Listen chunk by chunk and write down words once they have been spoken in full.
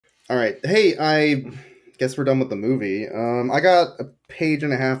All right. Hey, I guess we're done with the movie. I got a page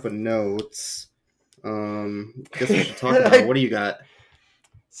and a half of notes. Guess we should talk about it. What do you got?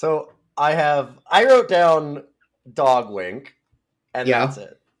 So I wrote down dog wink, and Yeah. that's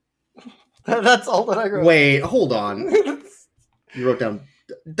it. That's all that I wrote. Wait, hold on. You wrote down.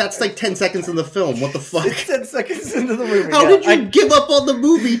 That's like 10 seconds in the film. What the fuck? It's 10 seconds into the movie. How did you give up on the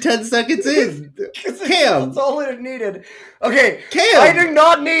movie 10 seconds in? Cam. That's all it needed. Okay, Cam. I do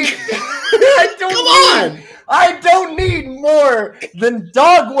not need. I don't need more than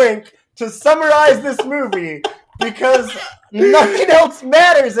dog wink to summarize this movie because nothing else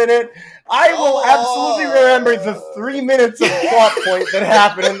matters in it. I will absolutely remember the 3 minutes of plot point that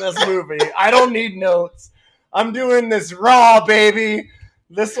happened in this movie. I don't need notes. I'm doing this raw, baby.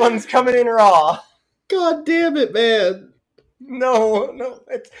 This one's coming in raw. God damn it, man. No,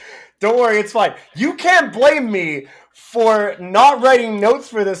 don't worry, it's fine. You can't blame me for not writing notes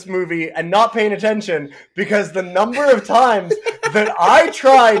for this movie and not paying attention because the number of times that I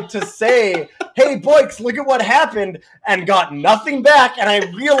tried to say, hey, Boykes, look at what happened, and got nothing back, and I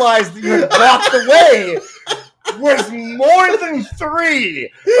realized that you had walked away was more than 3.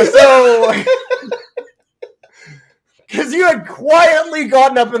 So... Because you had quietly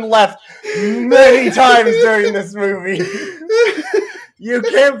gotten up and left many times during this movie. You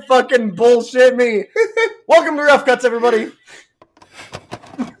can't fucking bullshit me. Welcome to Rough Cuts, everybody.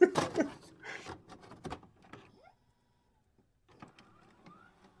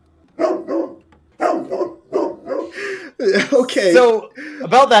 Okay. So,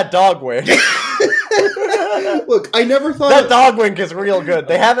 about that dog wink. Look, I never thought that dog wink is real good.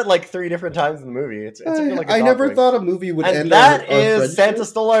 They have it like 3 different times in the movie. It's like a I dog never wink. thought a movie would and end that on is Santa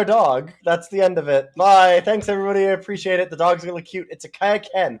Stole Our Dog. That's the end of it. Bye. Thanks, everybody. I appreciate it. The dog's really cute. It's a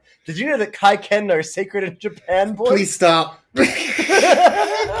Kaiken. Did you know that Kaiken are sacred in Japan, boys? Please stop.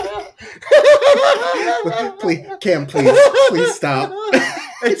 Cam, please stop.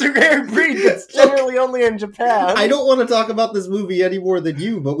 It's a rare breed that's generally only in Japan. I don't want to talk about this movie any more than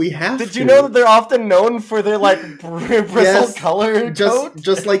you, but we have to. Did you know that they're often known for their, like, bristle color coat?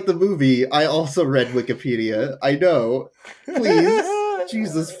 Just like the movie, I also read Wikipedia. I know. Please.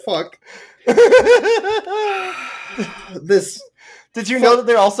 Jesus, fuck. This... Did you know that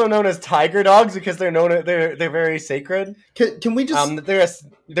they're also known as tiger dogs because they're very sacred? Can we just...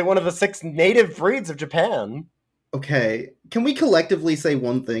 They're one of the 6 native breeds of Japan. Okay, can we collectively say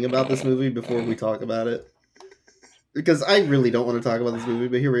one thing about this movie before we talk about it? Because I really don't want to talk about this movie,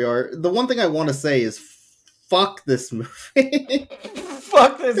 but here we are. The one thing I want to say is fuck this movie.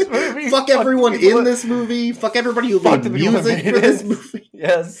 Fuck this movie. Fuck everyone in this movie. Fuck everybody who made music for this movie.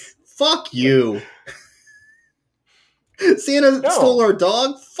 Yes. Fuck you. Santa stole our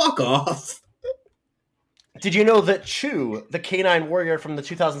dog? Fuck off. Did you know that Chu, the canine warrior from the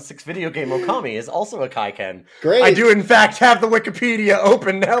 2006 video game Okami, is also a Kaiken? Great. I do, in fact, have the Wikipedia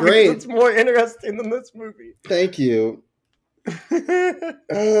open now because it's more interesting than this movie. Thank you. What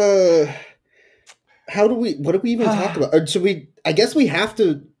do we even talk about? Or should we... I guess we have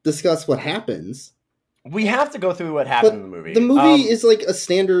to discuss what happens. We have to go through what happened in the movie. The movie is like a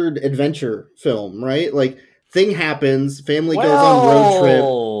standard adventure film, right? Like, thing happens, family goes on road trip.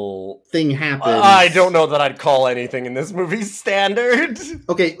 Thing happens. I don't know that I'd call anything in this movie standard.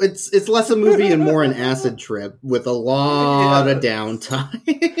 Okay, it's less a movie and more an acid trip with a lot of downtime.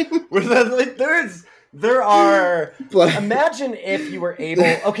 There are... Imagine if you were able...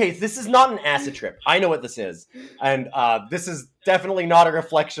 Okay, this is not an acid trip. I know what this is. And this is definitely not a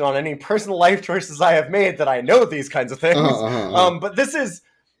reflection on any personal life choices I have made that I know these kinds of things. But this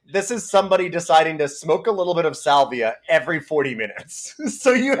is somebody deciding to smoke a little bit of salvia every 40 minutes.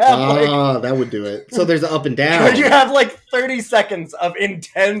 So you have that would do it. So there's an up and down. You have like 30 seconds of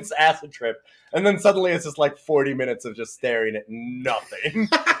intense acid trip. And then suddenly it's just like 40 minutes of just staring at nothing.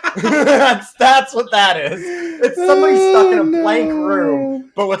 that's what that is. It's somebody stuck in a blank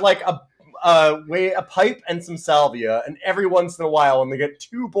room, but with like a pipe and some salvia. And every once in a while when they get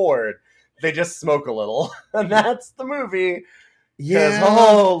too bored, they just smoke a little. And that's the movie. Yeah,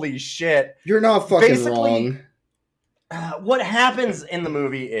 holy shit! You're not fucking wrong. What happens in the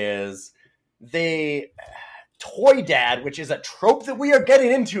movie is toy dad, which is a trope that we are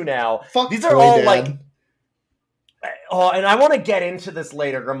getting into now. These are all dad. And I want to get into this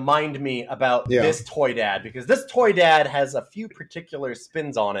later. Remind me about this toy dad because this toy dad has a few particular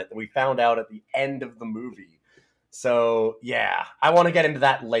spins on it that we found out at the end of the movie. So yeah, I want to get into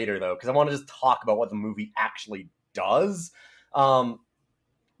that later though because I want to just talk about what the movie actually does.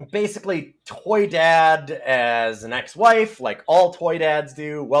 basically toy dad as an ex-wife, like all toy dads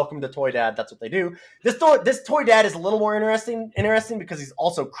do. Welcome to toy dad. That's what they do. This toy dad is a little more interesting because he's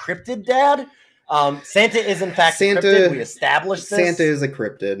also cryptid dad. Santa is in fact cryptid. We established this. Santa is a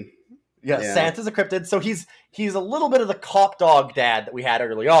cryptid. Yeah, Santa's a cryptid. So he's a little bit of the cop dog dad that we had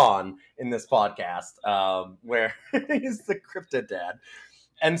early on in this podcast, where he's the cryptid dad.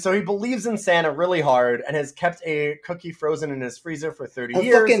 And so he believes in Santa really hard and has kept a cookie frozen in his freezer for 30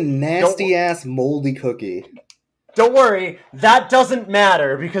 years. A fucking nasty-ass moldy cookie. Don't worry, that doesn't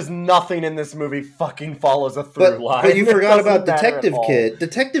matter because nothing in this movie fucking follows a through line. But you forgot about Detective Kid.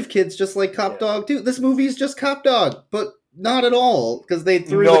 Detective Kid's just like Cop Dog, too. This movie's just Cop Dog, but not at all, because they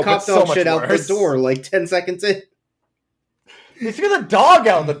threw the Cop Dog shit out the door like 10 seconds in. They threw the dog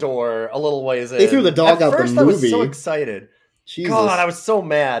out the door a little ways in. They threw the dog out the movie. I was so excited. Jesus. God, I was so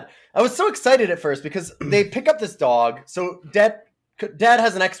mad. I was so excited at first because they pick up this dog. So Dad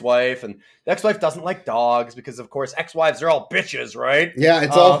has an ex-wife, and the ex-wife doesn't like dogs because, of course, ex-wives are all bitches, right? Yeah,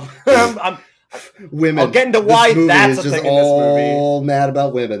 it's all women. I'll get into why that's a thing in this movie. All mad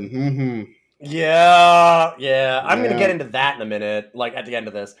about women. Mm-hmm. Yeah. I'm gonna get into that in a minute, like at the end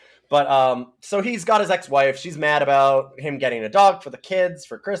of this. But so he's got his ex-wife. She's mad about him getting a dog for the kids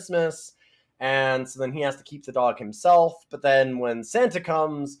for Christmas. And so then he has to keep the dog himself. But then when Santa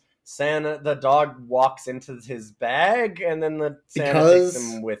comes, the dog walks into his bag, and then Santa takes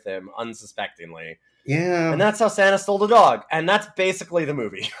him with him unsuspectingly. Yeah. And that's how Santa stole the dog. And that's basically the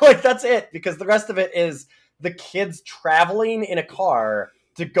movie. Like, that's it. Because the rest of it is the kids traveling in a car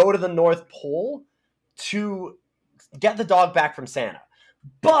to go to the North Pole to get the dog back from Santa.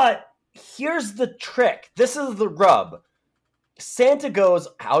 But here's the trick. This is the rub. Santa goes,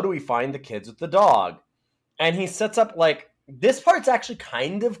 how do we find the kids with the dog? And he sets up, like, this part's actually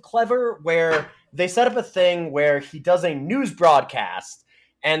kind of clever, where they set up a thing where he does a news broadcast,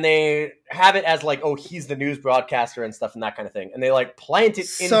 and they have it as, like, oh, he's the news broadcaster and stuff and that kind of thing. And they, like, plant it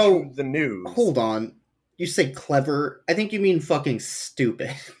into the news. Hold on. You say clever? I think you mean fucking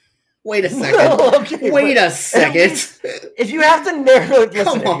stupid. Wait a second. Okay, wait a second. If you have to narrow it,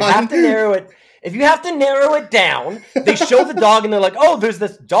 listen, if you have to narrow it down, they show the dog and they're like, oh, there's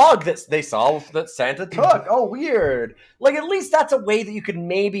this dog that they saw that Santa took. Oh, weird. Like, at least that's a way that you could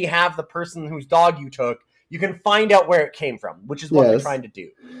maybe have the person whose dog you took, you can find out where it came from, which is what they're trying to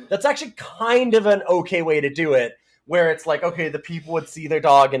do. That's actually kind of an okay way to do it, where it's like, okay, the people would see their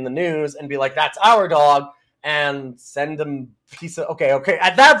dog in the news and be like, that's our dog, and send them piece of okay.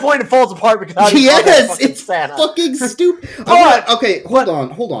 At that point, it falls apart because it's Santa. Fucking stupid. Hold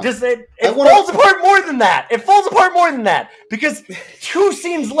on. Just it falls apart more than that. It falls apart more than that because 2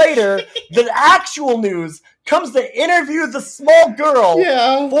 scenes later, the actual news comes to interview the small girl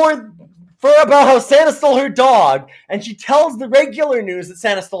for about how Santa stole her dog, and she tells the regular news that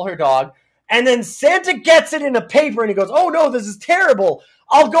Santa stole her dog, and then Santa gets it in a paper and he goes, "Oh no, this is terrible.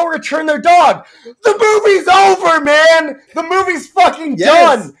 I'll go return their dog." The movie's over, man! The movie's fucking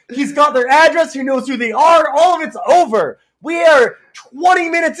done! He's got their address, he knows who they are, all of it's over! We are 20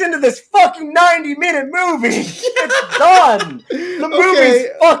 minutes into this fucking 90-minute movie! It's done! The movie's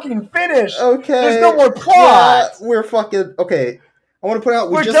fucking finished! Okay. There's no more plot! Yeah, we're fucking... Okay. I want to point out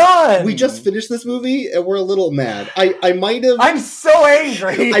we're done. We just finished this movie and we're a little mad. I might have. I'm so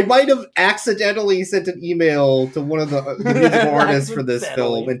angry. I might have accidentally sent an email to one of the musical artists for this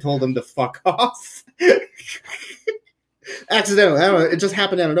film and told them to fuck off. Accidentally, I don't know. It just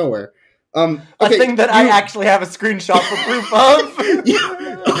happened out of nowhere. A thing that I actually have a screenshot for proof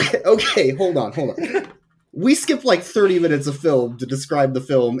of. Okay, hold on. We skipped like 30 minutes of film to describe the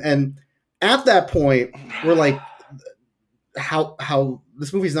film, and at that point, we're like, how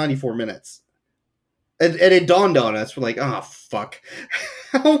this movie's 94 minutes. And it dawned on us, we're like, fuck.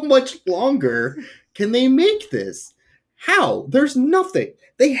 How much longer can they make this? How? There's nothing.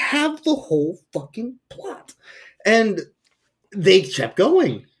 They have the whole fucking plot. And they kept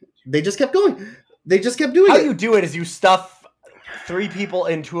going. They just kept going. They just kept doing it. How you do it is you stuff 3 people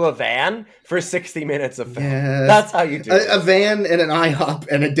into a van for 60 minutes of film. Yes. That's how you do it. A van and an IHOP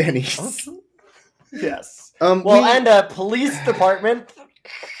and a Denny's. Yes. And a police department.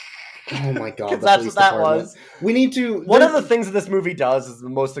 Oh my god, that's what that was. We need to... One of the things that this movie does is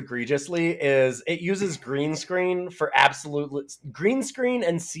most egregiously is it uses green screen and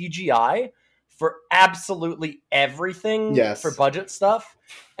CGI for absolutely everything for budget stuff.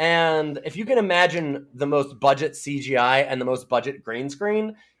 And if you can imagine the most budget CGI and the most budget green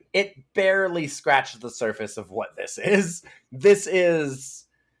screen, it barely scratches the surface of what this is. This is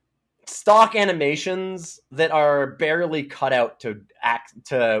stock animations that are barely cut out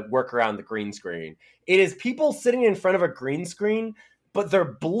to work around the green screen. It is people sitting in front of a green screen but they're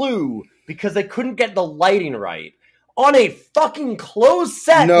blue because they couldn't get the lighting right on a fucking closed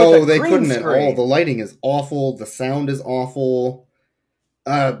set. No, with a they green couldn't screen. at all. The lighting is awful. The sound is awful.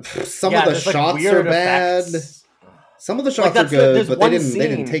 Some of the there's, like, shots weird are bad. effects. Some of the shots are good, but they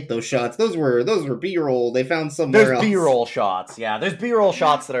didn't take those shots. Those were B-roll. They found somewhere else. There's B-roll shots. Yeah, there's B-roll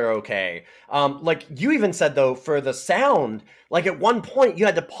shots that are okay. Like you even said though, for the sound, like at one point you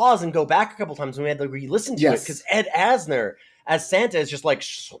had to pause and go back a couple times and we had to re-listen to it because Ed Asner as Santa is just like.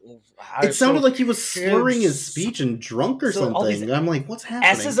 It sounded like he was slurring his speech and drunk or something. I'm like, what's happening?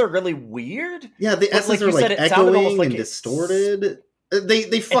 S's are really weird. Yeah, the S's are like echoing and distorted.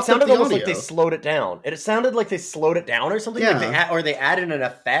 They fucked up the almost audio. Like they slowed it down. It sounded like they slowed it down or something. Yeah. Like they added an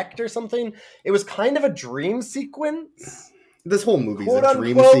effect or something. It was kind of a dream sequence. This whole movie's Quote, a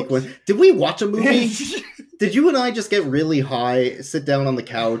dream unquote. sequence. Did we watch a movie? Did you and I just get really high, sit down on the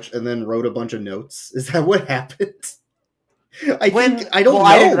couch, and then wrote a bunch of notes? Is that what happened? I don't know.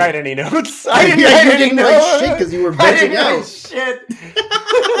 I didn't write any notes. You didn't write shit because you were vegging out. Shit.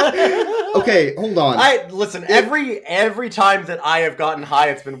 Okay, hold on. Listen. Every time that I have gotten high,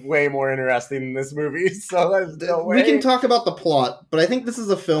 it's been way more interesting than this movie. So there's no way. We can talk about the plot, but I think this is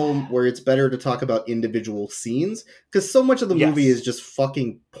a film where it's better to talk about individual scenes because so much of the movie is just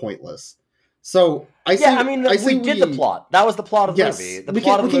fucking pointless. So we did the plot. That was the plot of the movie. The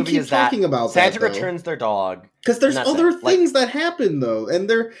plot of the movie is that Santa returns their dog. Because there's other things that happen though, and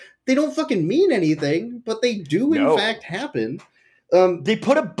they don't fucking mean anything, but they do in fact happen. They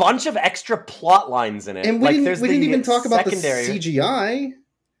put a bunch of extra plot lines in it, and we didn't even talk about the CGI.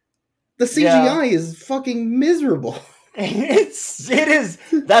 The CGI is fucking miserable. It is.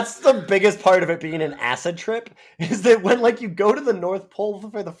 That's the biggest part of it being an acid trip is that when you go to the North Pole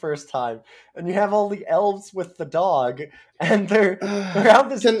for the first time and you have all the elves with the dog and they're on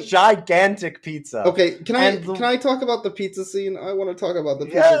this gigantic pizza. Okay, can I talk about the pizza scene? I want to talk about the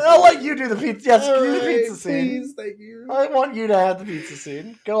pizza scene. I'll let you do the pizza. Yes, do the pizza scene. Please, thank you. I want you to have the pizza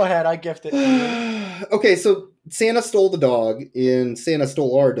scene. Go ahead, I gift it to you. Okay, so Santa stole the dog in Santa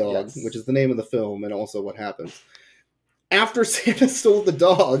Stole Our Dog, which is the name of the film and also what happens. After Santa stole the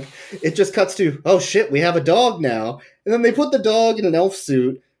dog, it just cuts to, oh shit, we have a dog now. And then they put the dog in an elf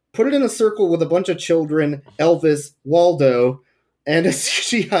suit, put it in a circle with a bunch of children, Elvis, Waldo, and a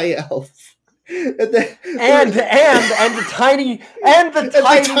CGI elf. And the tiny actress,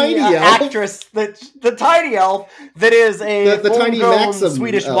 the tiny elf that is a the tiny Maxim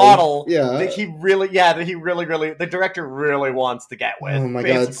Swedish elf. model that he really the director really wants to get with. Oh my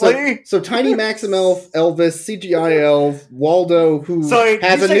basically. God! So tiny Maxim elf, Elvis, CGI elf, Waldo, who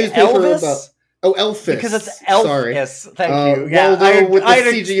has a newspaper Elvis? about. Oh, Elvis. Because it's Elvis. Sorry. Yes, thank you. Yeah, Waldo with the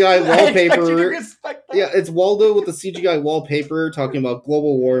CGI wallpaper. That. Yeah, it's Waldo with the CGI wallpaper talking about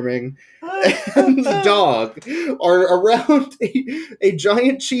global warming. And the dog are around a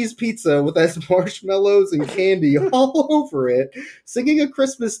giant cheese pizza with marshmallows and candy all over it, singing a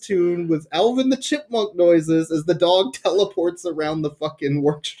Christmas tune with Alvin the Chipmunk noises as the dog teleports around the fucking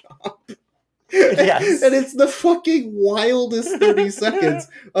workshop. Yes. And it's the fucking wildest 30 seconds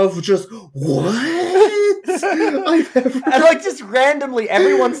of just, what? I've ever... And just randomly,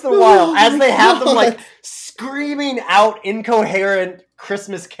 every once in a while, as they have them screaming out incoherent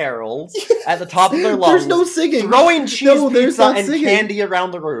Christmas carols at the top of their lungs. There's no singing. Throwing cheese pizza and candy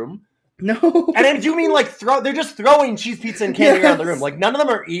around the room. No. And I do mean they're just throwing cheese pizza and candy around the room. None of them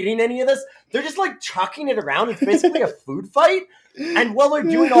are eating any of this. They're just chucking it around. It's basically a food fight. And while they're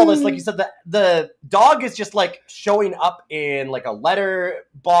doing all this, like you said, the dog is just showing up in a letter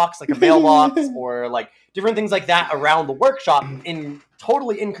box, a mailbox, or different things like that around the workshop in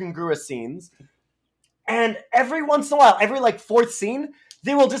totally incongruous scenes. And every once in a while, every fourth scene,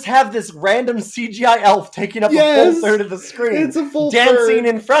 they will just have this random CGI elf taking up a full third of the screen. It's a full dancing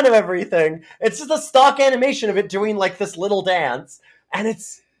in front of everything. It's just a stock animation of it doing this little dance. And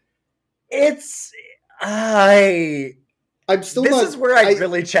I'm still this is where I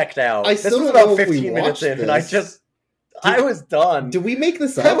really checked out. This was about 15 minutes in, and I was done. Did we make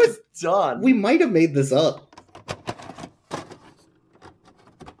this up? I was done. We might have made this up.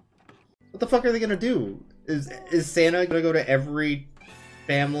 What the fuck are they gonna do? Is Santa gonna go to every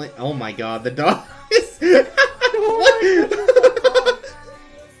family? Oh my God, the dog is...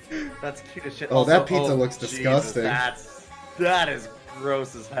 That's cute as shit. Oh, that pizza looks disgusting. That is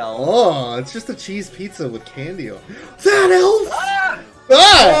gross as hell. Oh, it's just a cheese pizza with candy on it. That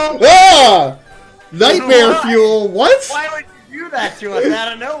elf! Nightmare fuel, what? Why would you do that to us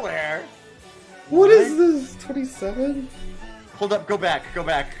out of nowhere? What is this, 27? Hold up, go back.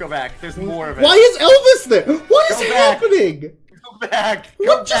 There's more of it. Why is Elvis there? What is happening? Go back.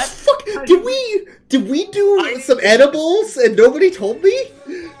 What just fucking fuck? Did we do some edibles and nobody told me?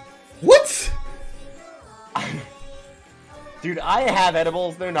 What? Dude, I have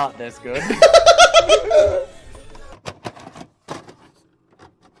edibles. They're not this good.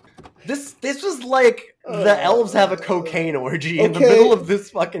 This was like the elves have a cocaine orgy in the middle of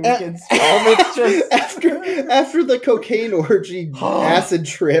this fucking kid's film. It's just after the cocaine orgy acid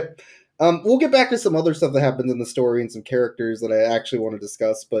trip. We'll get back to some other stuff that happens in the story and some characters that I actually want to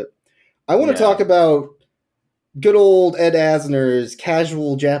discuss, but I want to talk about good old Ed Asner's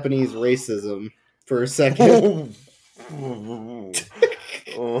casual Japanese racism for a second. Because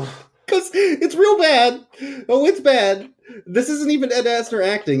it's real bad. Oh, it's bad. This isn't even Ed Asner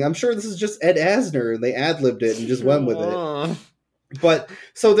acting. I'm sure this is just Ed Asner, and they ad-libbed it and just went with it. But,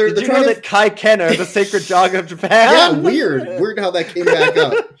 so they're Did you trying know that Kai Kenner, the sacred dog of Japan? Yeah, weird how that came back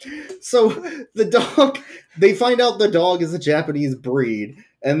up. So the dog, they find out the dog is a Japanese breed,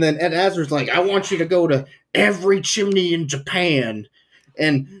 and then Ed Asner's like, I want you to go to every chimney in Japan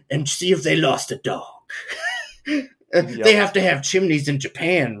and see if they lost a dog. They have to have chimneys in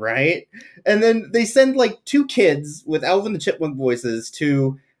Japan, right? And then they send like 2 kids with Alvin the Chipmunk voices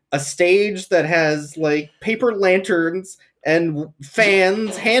to a stage that has like paper lanterns and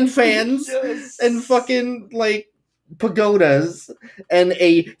fans, hand fans, and fucking like pagodas and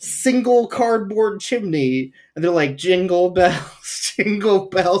a single cardboard chimney. And they're like, jingle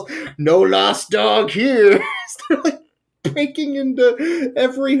bells, no lost dog here. So they're like breaking into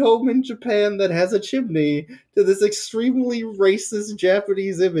every home in Japan that has a chimney to this extremely racist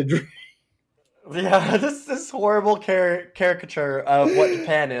Japanese imagery. Yeah, this horrible caricature of what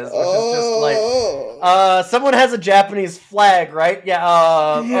Japan is, which is just like, someone has a Japanese flag, right? Yeah.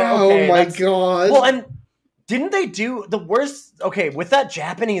 Okay, oh my god. Well, and didn't they do the worst? Okay, with that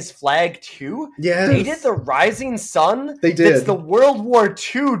Japanese flag too. Yeah, they did the Rising Sun. They did. It's the World War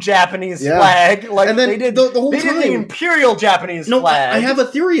II Japanese flag. Like, and then they did the whole time. Did the Imperial Japanese flag. I have a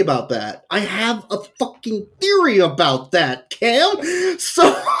theory about that. I have a fucking theory about that, Cam.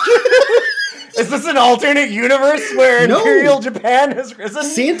 So. Is this an alternate universe where Imperial Japan has risen?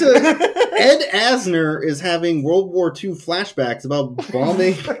 Ed Asner is having World War II flashbacks about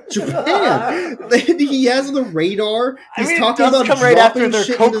bombing Japan. He has the radar. He's talking about dropping after their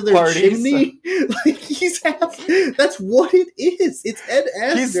shit into their chimney. Like that's what it is. It's Ed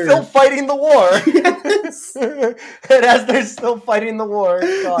Asner. He's still fighting the war. Yes. Ed Asner's still fighting the war.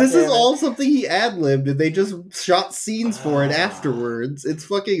 This is all something he ad-libbed, and they just shot scenes for it afterwards. It's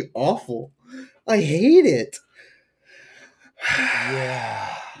fucking awful. I hate it.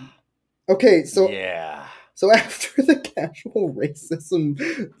 Yeah. Okay, so after the casual racism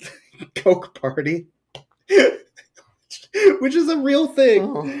Coke party, which is a real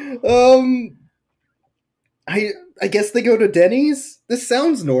thing, I guess they go to Denny's. This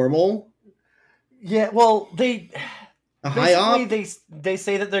sounds normal. Yeah, well, they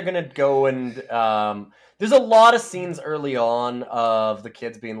say that they're gonna go and there's a lot of scenes early on of the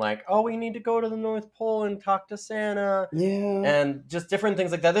kids being like, oh, we need to go to the North Pole and talk to Santa. Yeah. And just different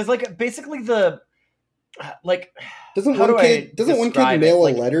things like that. There's like basically the like doesn't one kid mail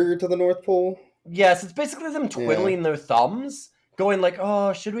a letter to the North Pole? Yes, it's basically them twiddling their thumbs, going like,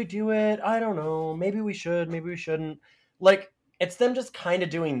 oh, should we do it? I don't know. Maybe we should, maybe we shouldn't. Like, it's them just kind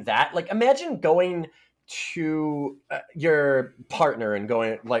of doing that. Like, imagine going to your partner and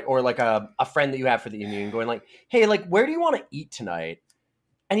going like, or like a friend that you have for the evening and going like, hey, like, where do you want to eat tonight?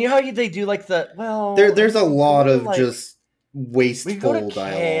 And you know how they do like there's a lot of like, just wasteful we go to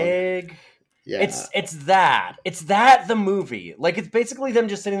dialogue. Keg. Yeah. It's that the movie. Like, it's basically them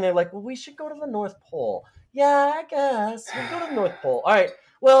just sitting there like, well, we should go to the North Pole. Yeah, I guess we'll go to the North Pole. All right.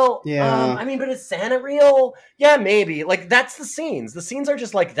 Well, yeah. I mean, but is Santa real? Yeah, maybe. Like, that's the scenes. The scenes are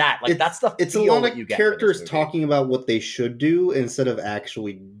just like that. Like, that's the it's a lot of characters talking about what they should do instead of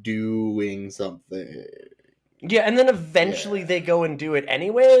actually doing something. Yeah, and then eventually they go and do it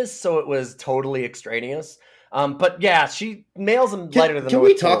anyways, so it was totally extraneous. But yeah, she mails a letter to the North Pole. Can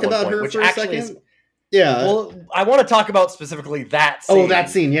we talk about her for a second? Yeah. Well, I want to talk about specifically that scene. Oh, that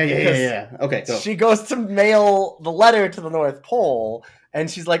scene. Yeah. Okay, go. She goes to mail the letter to the North Pole,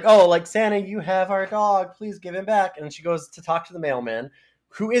 and she's like, oh, like, Santa, you have our dog. Please give him back. And she goes to talk to the mailman,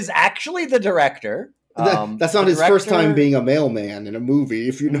 who is actually the director. That's not his first time being a mailman in a movie,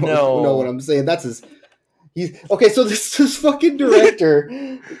 if you know what I'm saying. That's his... So this fucking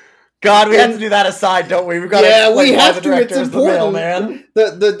director... God, we have to do that aside, don't we? We've got we have to. It's important.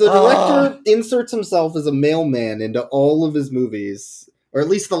 The director inserts himself as a mailman into all of his movies, or at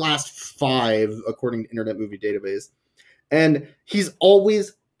least the last 5, according to Internet Movie Database. And he's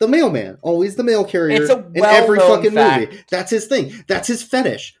always the mailman, always the mail carrier in every fucking movie. That's his thing. That's his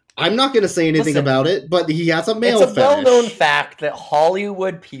fetish. I'm not going to say anything Listen, about it, but he has a male it's a fetish. well-known fact that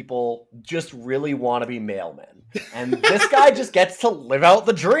Hollywood people just really want to be mailmen. And this guy just gets to live out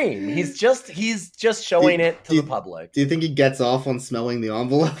the dream. He's just showing it to the public. Do you think he gets off on smelling the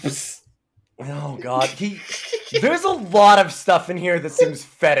envelopes? Oh God, there's a lot of stuff in here that seems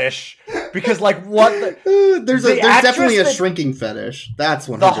fetish because, like, what? There's definitely a shrinking fetish. That's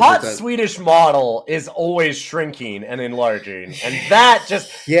 100%. The hot Swedish model is always shrinking and enlarging, and that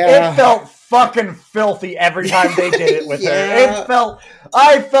it felt fucking filthy every time they did it with her.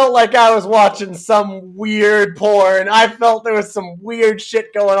 I felt like I was watching some weird porn. I felt there was some weird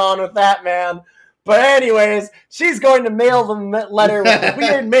shit going on with that man. But anyways, she's going to mail the letter with the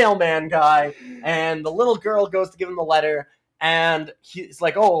weird mailman guy, and the little girl goes to give him the letter, and he's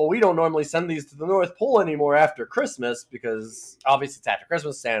like, oh, well, we don't normally send these to the North Pole anymore after Christmas, because obviously it's after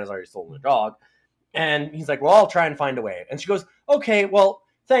Christmas, Santa's already stolen the dog. And he's like, well, I'll try and find a way. And she goes, okay, well,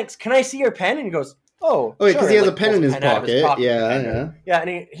 thanks. Can I see your pen? And he goes, oh, because sure. he has a pen in his pocket. Yeah,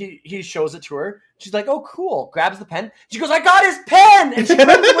 and he shows it to her. She's like, oh, cool. Grabs the pen. She goes, I got his pen! And she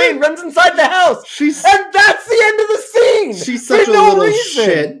runs away and runs inside the house. And that's the end of the scene! She's such a little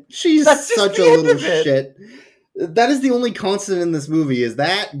shit. She's such a little shit. That is the only constant in this movie, is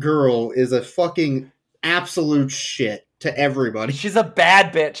that girl is a fucking absolute shit to everybody. She's a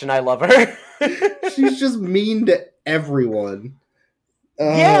bad bitch, and I love her. She's just mean to everyone.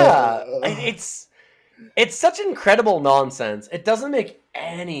 It's such incredible nonsense. It doesn't make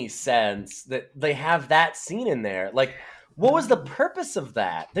any sense that they have that scene in there. Like, what was the purpose of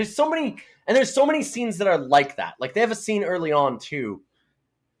that? There's so many scenes that are like that. Like, they have a scene early on too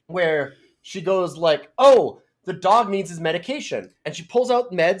where she goes like, oh, the dog needs his medication, and she pulls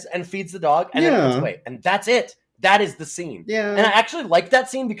out meds and feeds the dog and then runs away, and that's it. That is the scene. And I actually liked that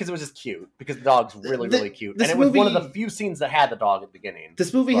scene because it was just cute, because the dog's really cute, and it was one of the few scenes that had the dog at the beginning.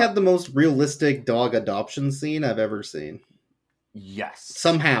 This movie had the most realistic dog adoption scene I've ever seen. Yes.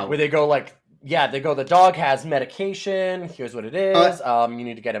 Somehow. Where they go like, the dog has medication, here's what it is, you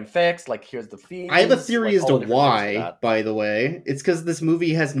need to get him fixed, like, here's the fees. I have a theory as to why, by the way. It's because this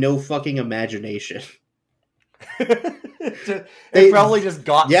movie has no fucking imagination. They probably just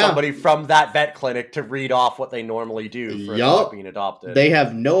got somebody from that vet clinic to read off what they normally do for a dog being adopted. They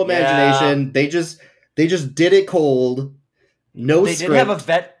have no imagination. They just did it cold. No script.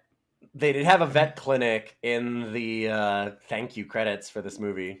 They did have a vet clinic in the thank you credits for this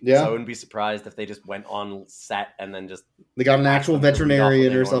movie. Yeah. So I wouldn't be surprised if they just went on set and then just... They got an actual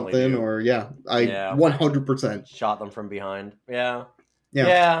veterinarian or something, or 100%. Shot them from behind. Yeah.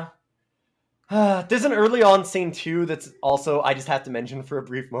 There's an early on scene too that's also, I just have to mention for a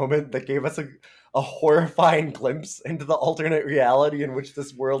brief moment, that gave us a horrifying glimpse into the alternate reality in which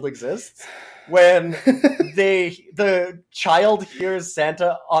this world exists. When the child hears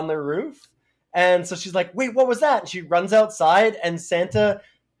Santa on the roof, and so she's like, wait, what was that? And she runs outside, and Santa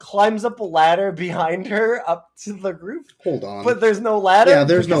climbs up a ladder behind her up to the roof. Hold on. But there's no ladder. Yeah,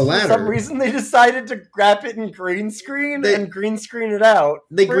 there's no ladder. For some reason, they decided to grab it in green screen and green screen it out.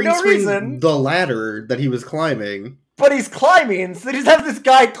 They green screened the ladder that he was climbing. But he's climbing, so they just have this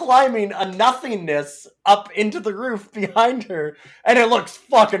guy climbing a nothingness up into the roof behind her, and it looks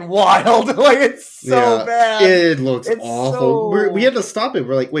fucking wild. Like, it's so bad. It looks awful. We had to stop it.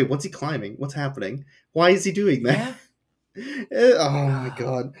 We're like, wait, what's he climbing? What's happening? Why is he doing that? Yeah. Oh my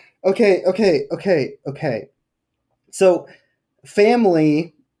god. Okay. So,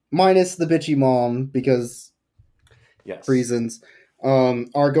 family, minus the bitchy mom, because reasons,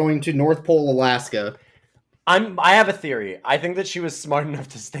 are going to North Pole, Alaska. I have a theory. I think that she was smart enough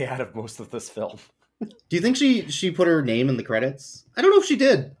to stay out of most of this film. Do you think she put her name in the credits? I don't know if she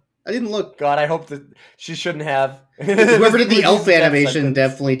did. I didn't look. God, I hope that she shouldn't have. Whoever did the elf animation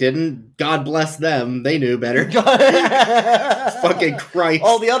definitely didn't. God bless them. They knew better. Fucking Christ.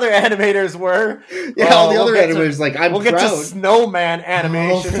 All the other animators were. Yeah, all the other animators like, I'm proud. We'll get to snowman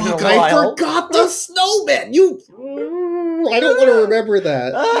animation. Oh, fuck, I forgot the snowman. I don't want to remember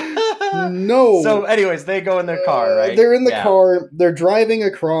that. No. So anyways, they go in their car, right? They're in the car. They're driving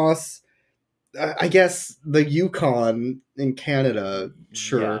across, I guess, the Yukon in Canada.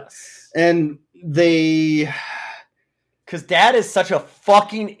 Sure. Yes. And they... Because Dad is such a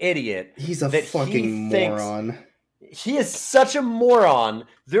fucking idiot. He's a fucking moron. He is such a moron.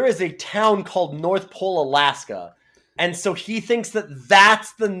 There is a town called North Pole, Alaska. And so he thinks that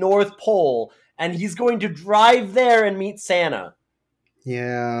that's the North Pole. And he's going to drive there and meet Santa.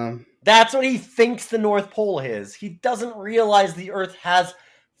 Yeah. That's what he thinks the North Pole is. He doesn't realize the Earth has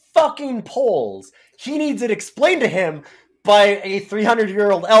fucking poles. He needs it explained to him by a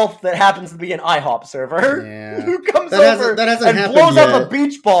 300-year-old elf that happens to be an IHOP server who comes over and blows up a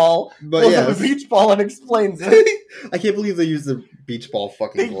beach ball, and explains it. I can't believe they use the beach ball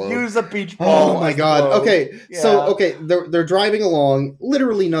fucking globe. They use a beach ball. Oh my god. Okay, so they're driving along.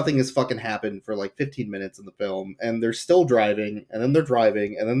 Literally nothing has fucking happened for like 15 minutes in the film, and they're still driving, and then they're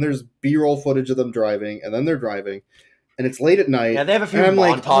driving, and then there's B-roll footage of them driving, and then they're driving. And it's late at night. Yeah, they have a few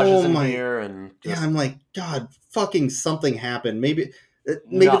montages in here, and I'm like, God, fucking something happened. Maybe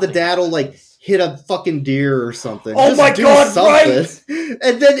the dad will like hit a fucking deer or something. Oh my god, right!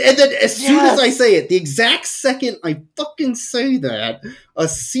 And then as soon as I say it, the exact second I fucking say that, a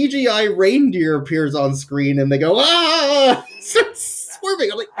CGI reindeer appears on screen, and they go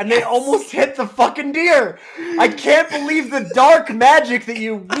swerving. I'm like, and they almost hit the fucking deer. I can't believe the dark magic that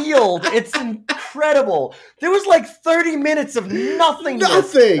you wield. It's incredible. There was like 30 minutes of nothingness.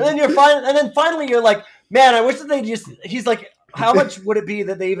 Nothing. And then finally you're like, man, I wish that they just. He's like, how much would it be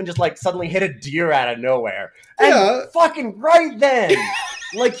that they even just like suddenly hit a deer out of nowhere? And fucking right then,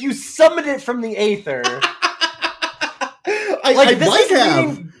 like you summoned it from the aether.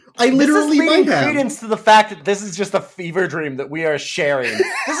 I literally might have. Credence to the fact that this is just a fever dream that we are sharing.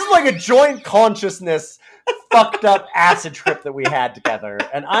 This is like a joint consciousness fucked up acid trip that we had together.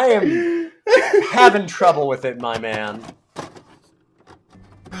 And I am having trouble with it, my man.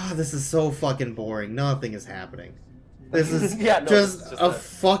 Oh, this is so fucking boring. Nothing is happening. This is just a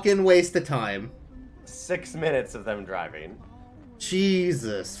fucking waste of time. 6 minutes of them driving.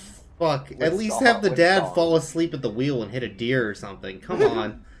 Jesus. Fuck. At least have the dad fall asleep at the wheel and hit a deer or something. Come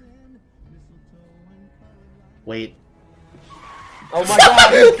on. Wait. Oh my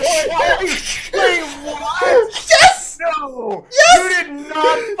god! Wait, what? Yes! No! Yes! You did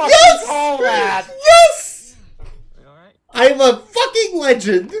not fucking call that! Yes! Are you alright? I'm a fucking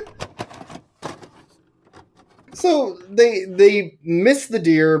legend! So, they miss the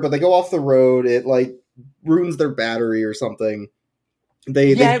deer, but they go off the road. It, like, ruins their battery or something.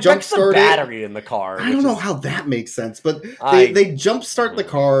 They jumpstart the battery in the car. I don't know how that makes sense, but they jumpstart the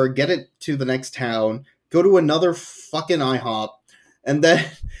car, get it to the next town, go to another fucking IHOP, and then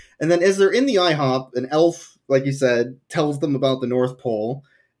as they're in the IHOP, an elf, like you said, tells them about the North Pole,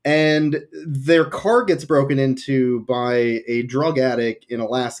 and their car gets broken into by a drug addict in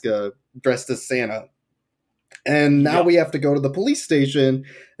Alaska dressed as Santa. And now we have to go to the police station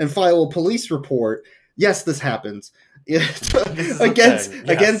and file a police report. Yes, this happens. Against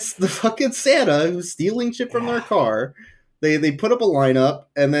the fucking Santa who's stealing shit from their car. They put up a lineup,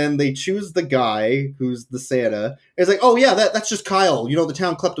 and then they choose the guy who's the Santa. It's like, oh yeah, that's just Kyle, the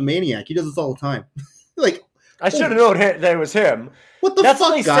town kleptomaniac. He does this all the time. Like, I should have known that it was him. What the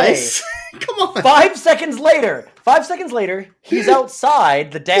fuck, guys? Come on. 5 seconds later, he's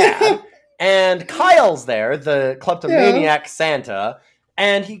outside, the dad, and Kyle's there, the kleptomaniac Santa,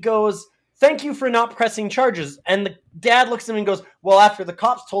 and he goes, thank you for not pressing charges. And the dad looks at him and goes, well, after the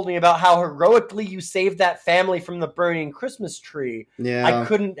cops told me about how heroically you saved that family from the burning Christmas tree, I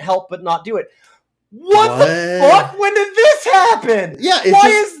couldn't help but not do it. What the fuck? When did this happen? Yeah, why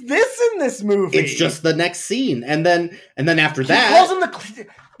is this in this movie? It's just the next scene, and then after that, he calls him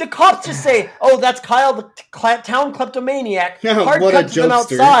the cops just say, "Oh, that's Kyle, the town kleptomaniac." Hard cut to them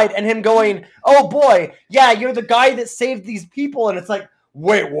outside, and him going, "Oh boy, yeah, you're the guy that saved these people," and it's like,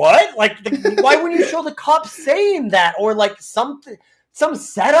 wait, what? Like, why wouldn't you show the cops saying that, or like some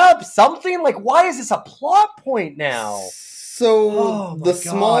setup, something? Like, why is this a plot point now? So the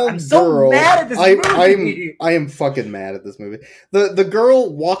small I'm so mad at this movie. I am fucking mad at this movie. The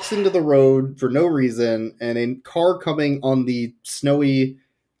girl walks into the road for no reason, and a car coming on the snowy,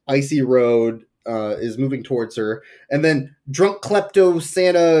 icy road is moving towards her, and then drunk klepto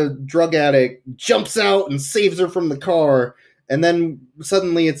Santa drug addict jumps out and saves her from the car, and then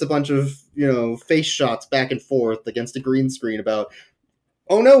suddenly it's a bunch of face shots back and forth against a green screen about,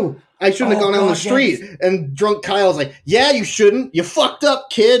 oh no, I shouldn't have gone out on the street. Yes. And drunk Kyle's like, yeah, you shouldn't. You fucked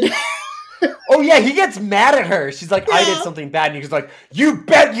up, kid. Oh yeah, he gets mad at her. She's like, I did something bad. And he's like, you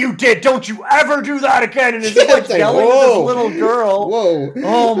bet you did. Don't you ever do that again. And he's like yelling at this little girl. Whoa.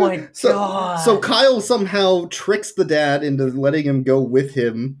 Oh my God. So Kyle somehow tricks the dad into letting him go with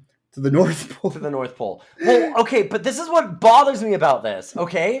him to the North Pole. To the North Pole. Well, okay, but this is what bothers me about this,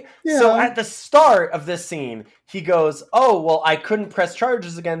 okay? Yeah. So at the start of this scene, he goes, oh, well, I couldn't press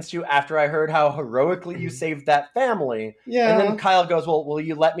charges against you after I heard how heroically you saved that family. Yeah. And then Kyle goes, well, will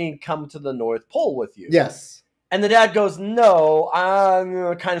you let me come to the North Pole with you? Yes. And the dad goes, no,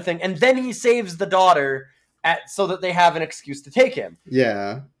 kind of thing. And then he saves the daughter so that they have an excuse to take him.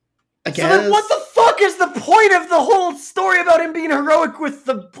 Yeah. I guess. So then what the fuck is the point of the whole story about him being heroic with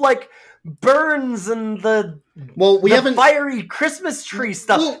the, burns and the fiery Christmas tree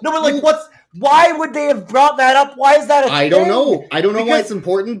stuff. No, but like, why would they have brought that up? Why is that a thing? I don't know why it's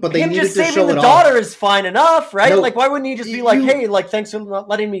important, but they needed to show it off. Saving the daughter is fine enough, right? No, like, why wouldn't he just be like, hey, like, thanks for not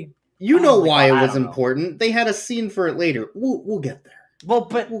letting me... You know why it was important. They had a scene for it later. We'll get there. Well,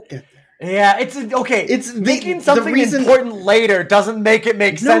 but... We'll get there. Yeah, it's okay. It's making something important later doesn't make it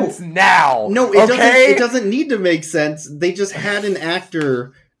make sense now. No, it doesn't need to make sense. They just had an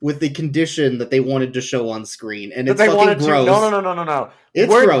actor with the condition that they wanted to show on screen, and it's fucking gross. No.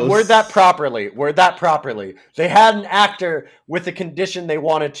 It's gross. Word that properly. They had an actor with a condition they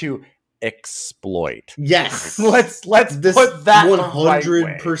wanted to exploit. Yes. Let's put that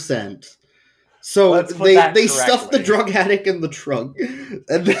 100%. So they stuffed the drug addict in the trunk, and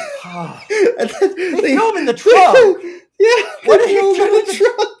then they throw him in the trunk. What he throw in the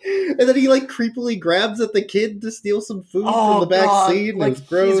trunk? And then he like creepily grabs at the kid to steal some food from the back seat. Like it's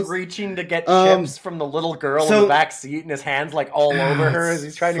gross. He's reaching to get chips from the little girl in the back seat, and his hands like all over her as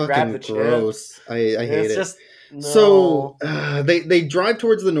he's trying to grab the gross. chips. I hate it. Just, no. So they drive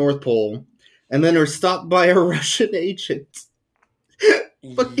towards the North Pole, and then are stopped by a Russian agent.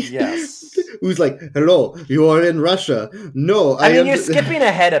 Yes. Who's like, hello, you are in Russia. No, I mean, you're skipping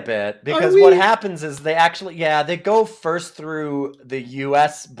ahead a bit, because what happens is they actually, they go first through the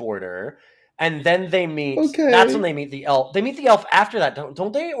U.S. border, and then they meet, that's when they meet the elf. They meet the elf after that,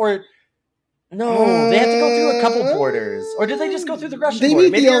 don't they? Or, no, they have to go through a couple borders. Or did they just go through the Russian border?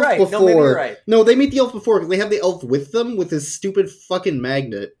 Maybe the elf before. No, maybe you're right. No, they meet the elf before, because they have the elf with them, with his stupid fucking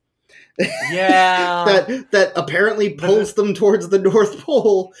magnet. Yeah. that apparently pulls them towards the North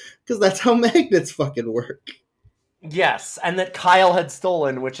Pole, because that's how magnets fucking work. Yes, and that Kyle had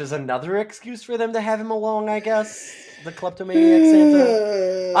stolen, which is another excuse for them to have him along, I guess. The kleptomaniac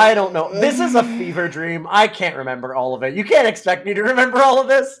Santa. I don't know. This is a fever dream. I can't remember all of it. You can't expect me to remember all of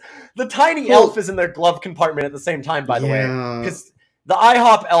this. The tiny elf is in their glove compartment at the same time, by the way. Because the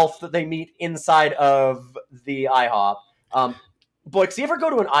IHOP elf that they meet inside of the IHOP... Boy, you ever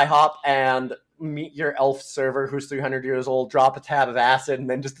go to an IHOP and meet your elf server who's 300 years old, drop a tab of acid, and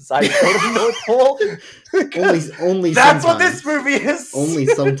then just decide to go to the North Pole? only that's sometimes. What this movie is. Only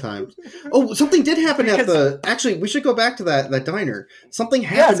sometimes. Oh, something did happen at the... Actually, we should go back to that diner. Something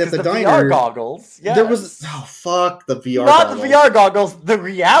happened at the diner. VR goggles. Yes. There was... Oh, fuck the VR goggles. Not the VR goggles, the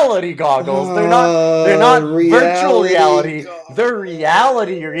reality goggles. They're not virtual reality. They're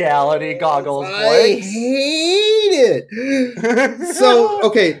reality goggles, boys. I hate it. So,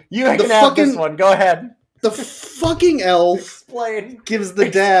 okay. You can have this one. Go ahead. The fucking elf gives the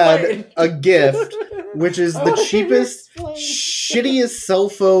dad a gift, which is the cheapest, shittiest cell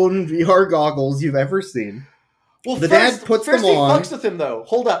phone VR goggles you've ever seen. Well, the dad puts them on. He fucks with him, though.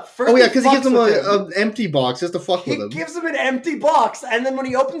 Hold up. Because he gives him an empty box just to fuck with him. He gives him an empty box, and then when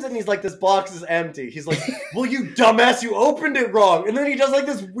he opens it, and he's like, this box is empty. He's like, well, you dumbass, you opened it wrong. And then he does like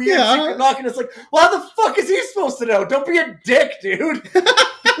this weird secret knock, and it's like, well, how the fuck is he supposed to know? Don't be a dick, dude.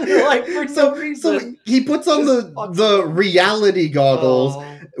 Like, for no reason. So he puts on the reality goggles,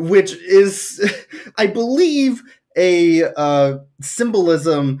 which is, I believe, a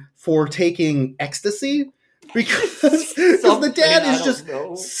symbolism for taking ecstasy. Because the dad is just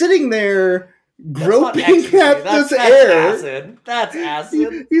sitting there groping at this air. Acid. That's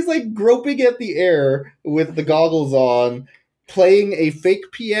acid. He's like groping at the air with the goggles on, playing a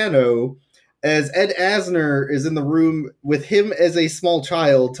fake piano, as Ed Asner is in the room with him as a small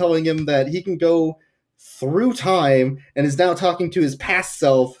child, telling him that he can go through time and is now talking to his past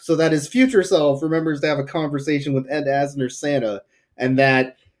self so that his future self remembers to have a conversation with Ed Asner's Santa, and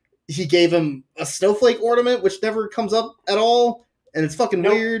that he gave him a snowflake ornament, which never comes up at all, and it's fucking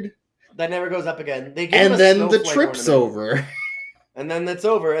weird. That never goes up again. And then the trip's over. And then it's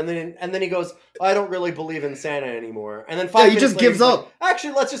over, and then he goes, I don't really believe in Santa anymore. And then 5 minutes he just later, gives up. Like,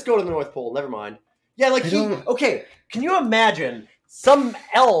 actually, let's just go to the North Pole. Never mind. Yeah, like okay, can you imagine some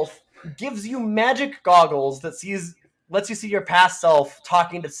elf gives you magic goggles that lets you see your past self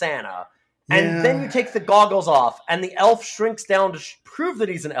talking to Santa, and then you take the goggles off, and the elf shrinks down to prove that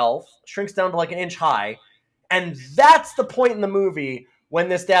he's an elf, shrinks down to like an inch high, and that's the point in the movie when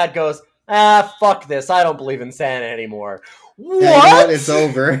this dad goes, fuck this, I don't believe in Santa anymore. What? It's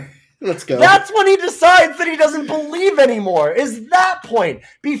over. Let's go. That's when he decides that he doesn't believe anymore, is that point.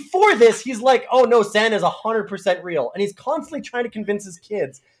 Before this, he's like, oh no, Santa's 100% real, and he's constantly trying to convince his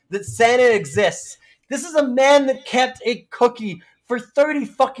kids that Santa exists. This is a man that kept a cookie for 30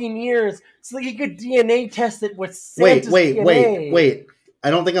 fucking years so that he could DNA test it with Santa's DNA. Wait.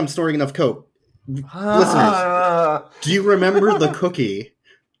 I don't think I'm storing enough coke. Listeners, do you remember the cookie?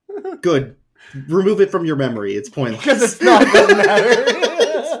 Good. Remove it from your memory. It's pointless. Because it's not going to matter.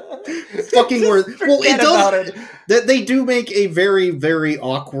 fucking worth. Well, it does. It. That they do make a very, very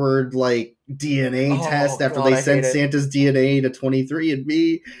awkward like DNA test after they sent Santa's DNA to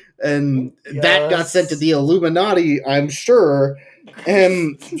 23andMe, and that got sent to the Illuminati, I'm sure.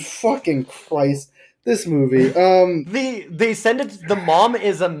 And fucking Christ, this movie. They send it. The mom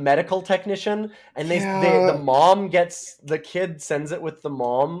is a medical technician, and the mom gets the kid sends it with the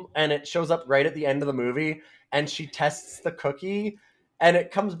mom, and it shows up right at the end of the movie, and she tests the cookie, and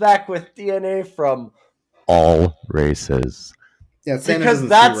it comes back with DNA from all races. Yeah, Santa because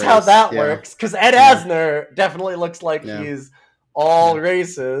that's how that works. Because Ed Asner definitely looks like he's all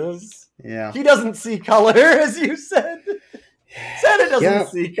races. Yeah, he doesn't see color, as you said. Santa doesn't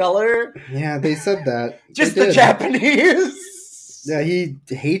see color. Yeah, they said that. Just the Japanese. Yeah, he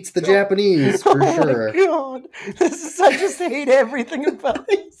hates the Japanese for sure. Oh my God, I just hate everything about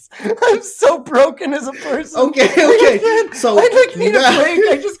this. I'm so broken as a person. Okay. So I need a break.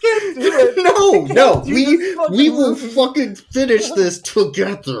 I just can't do it. No. We will fucking finish this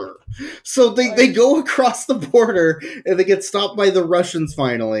together. So they go across the border and they get stopped by the Russians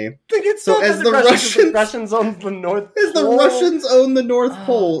finally. They get stopped by the Russians own the North Pole. As the Russians own the North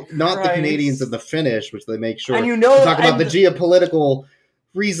Pole, not the Canadians and the Finnish, which they make sure and talk about the geopolitical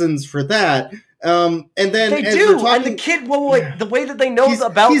reasons for that. And then they do, and the kid the way that they know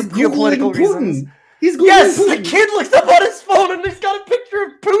about the geopolitical reasons. He's Googling Putin. The kid looks up on his phone and he's got a picture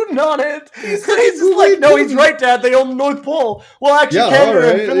of Putin on it. He's just like, no, he's right, Dad. They own the North Pole. Well, actually,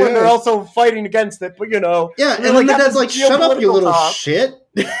 Canada and Finland are also fighting against it, but Yeah, and then the dad's like, shut up, you little shit.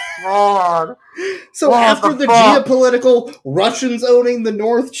 God. So after the geopolitical Russians owning the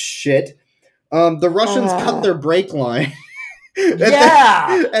North shit, the Russians cut their brake line. And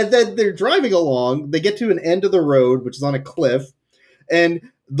then they're driving along. They get to an end of the road, which is on a cliff, and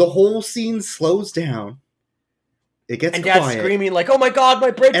the whole scene slows down. It gets quiet. And Dad's screaming like, "Oh my God,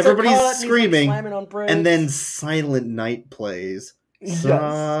 my brakes are cut!" Screaming, and slamming on brakes. And then Silent Night plays. Yes.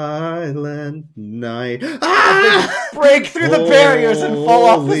 Silent Night. Ah! They break through the barriers and fall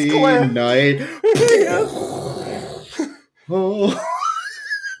off this cliff. Night.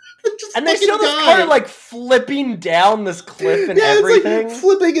 And they show this car like flipping down this cliff and everything. It's like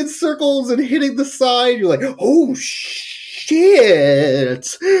flipping in circles and hitting the side. You're like, oh shit!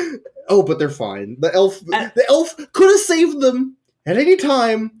 Oh, but they're fine. The elf could have saved them at any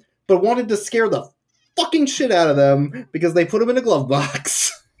time, but wanted to scare the fucking shit out of them because they put him in a glove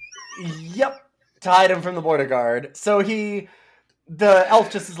box. Yep, tied him from the border guard. So the elf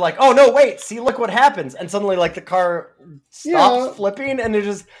just is like, oh no, wait, see, look what happens. And suddenly, like, the car stops flipping, and they're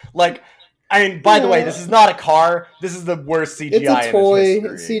just like, I mean, by the way, this is not a car. This is the worst CGI It's a toy. In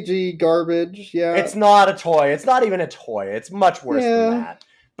its history. CG garbage, yeah. It's not a toy. It's not even a toy. It's much worse than that.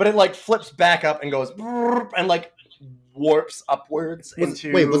 But it, like, flips back up and goes, and, like, warps upwards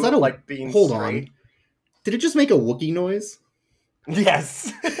into, wait, was that like, being hold straight. On. Did it just make a Wookiee noise?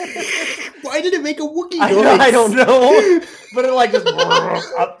 Yes. Why did it make a Wookiee noise? I don't know. But it like just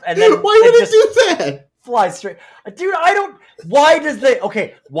up and then why would it do that? Flies straight. Dude, I don't why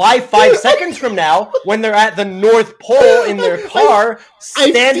 5 seconds from now when they're at the North Pole in their car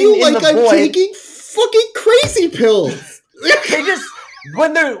standing I feel like in the I'm void, taking fucking crazy pills. They just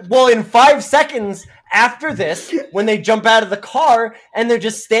in 5 seconds after this, when they jump out of the car and they're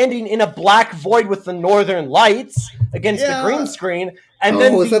just standing in a black void with the northern lights against the green screen, and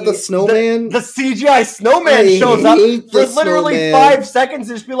then is that the snowman? The CGI snowman shows up for literally 5 seconds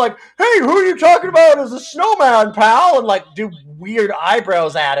and just be like, "Hey, who are you talking about as a snowman, pal?" and like do weird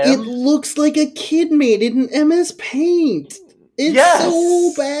eyebrows at him. It looks like a kid made it in MS Paint. It's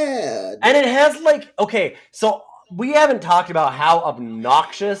so bad, and it has so we haven't talked about how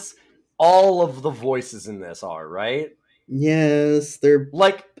obnoxious all of the voices in this are, right? Yes, they're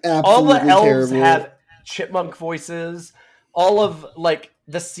like all the elves have chipmunk voices. All of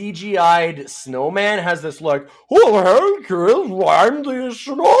the CGI'd snowman has this "Oh, hey kids, I'm the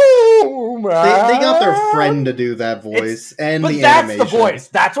snowman." They got their friend to do that voice, but that's animation. The voice.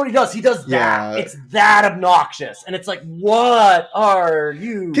 That's what he does. He does that. It's that obnoxious, and it's like, what are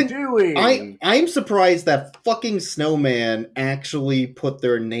you doing? I'm surprised that fucking snowman actually put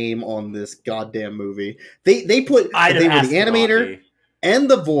their name on this goddamn movie. They were the animator and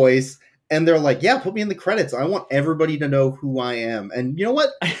the voice. And they're like, yeah, put me in the credits. I want everybody to know who I am. And you know what?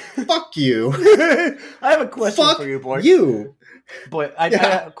 Fuck you. I have a question for you, boy. You. Boy, I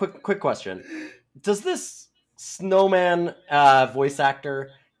have a quick question. Does this snowman voice actor,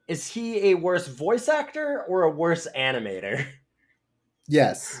 is he a worse voice actor or a worse animator?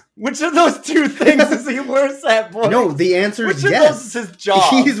 Yes. Which of those two things is he worse at, boy? No, the answer is yes. Which of those is his job?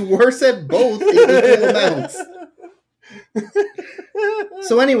 He's worse at both in equal amounts.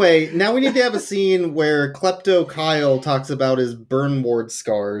 So anyway, now we need to have a scene where Klepto Kyle talks about his burn ward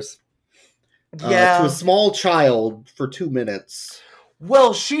scars to a small child for 2 minutes.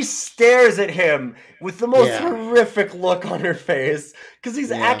 Well, she stares at him with the most horrific look on her face because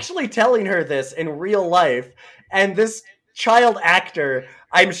he's actually telling her this in real life. And this child actor,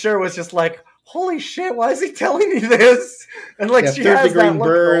 I'm sure, was just like, holy shit, why is he telling me this? And like, she has that look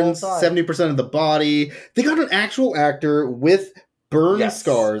burns, the whole time. 70% of the body. They got an actual actor with burn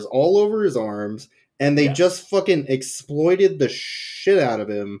scars all over his arms, and they just fucking exploited the shit out of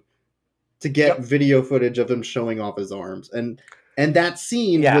him to get video footage of him showing off his arms. And that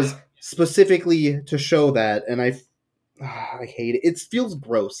scene was specifically to show that, and I hate it. It feels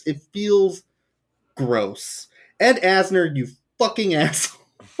gross. It feels gross. Ed Asner, you fucking asshole.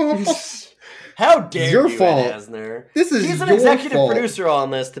 How dare your you, fault. Ed Asner? This is He's an your executive fault. producer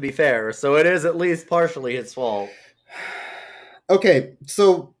on this, to be fair, so it is at least partially his fault. Okay,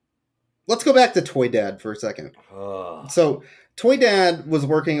 so let's go back to Toy Dad for a second. So, Toy Dad was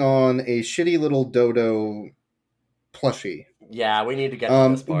working on a shitty little dodo plushie. Yeah, we need to get to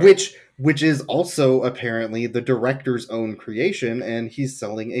this part. Which is also apparently the director's own creation, and he's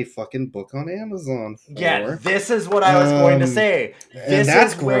selling a fucking book on Amazon for. Yeah, this is what I was going to say. This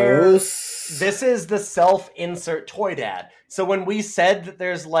is gross. This is the self-insert Toy Dad. So when we said that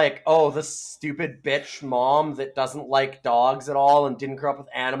there's like, oh, the stupid bitch mom that doesn't like dogs at all and didn't grow up with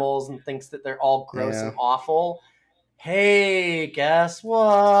animals and thinks that they're all gross and awful. Hey, guess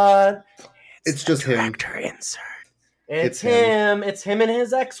what? It's just him. Director insert. It's him. It's him and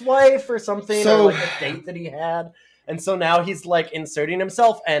his ex-wife or something, or like a date that he had. And so now he's like inserting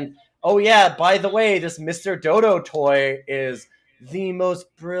himself. And oh yeah, by the way, this Mr. Dodo toy is the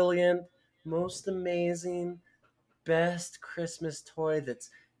most brilliant, most amazing, best Christmas toy that's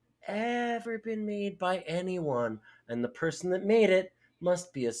ever been made by anyone. And the person that made it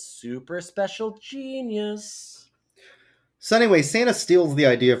must be a super special genius. So anyway, Santa steals the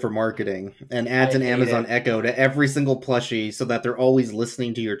idea for marketing and adds an Amazon Echo to every single plushie so that they're always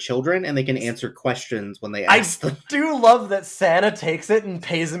listening to your children and they can answer questions when they ask them. I do love that Santa takes it and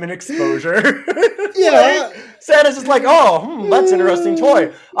pays him an exposure. Yeah. Like, Santa's just like, oh, that's an interesting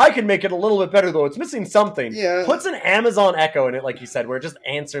toy. I can make it a little bit better, though. It's missing something. Yeah. Puts an Amazon Echo in it, like you said, where it just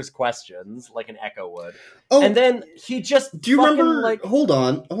answers questions like an Echo would. Oh, and then he just do you remember? Like, hold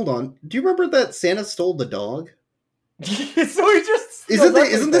on. Do you remember that Santa stole the dog? So he just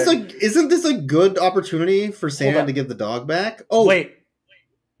isn't this a good opportunity for Santa to give the dog back? Oh wait,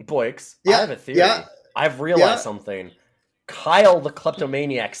 Boix, I have a theory. Yeah, I've realized something. Kyle the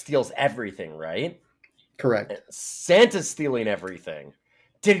kleptomaniac steals everything, right? Correct. Santa's stealing everything.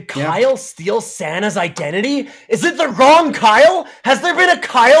 Did Kyle steal Santa's identity? Is it the wrong Kyle? Has there been a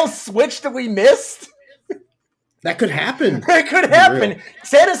Kyle switch that we missed? That could happen. It could happen.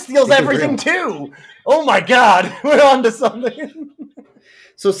 Santa steals everything too. Oh my god, we're on to something.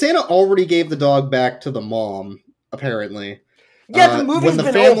 So Santa already gave the dog back to the mom, apparently. Yeah, the movie's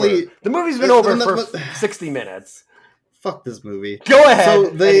been over. The movie's been over for 60 minutes. Fuck this movie. Go ahead.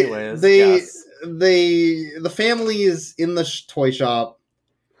 So the family is in the toy shop,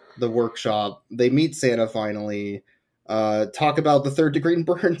 the workshop. They meet Santa finally. Talk about the 3rd-degree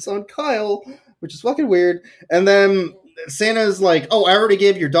burns on Kyle, which is fucking weird. And then Santa's like, oh, I already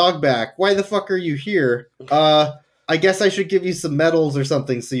gave your dog back. Why the fuck are you here? I guess I should give you some medals or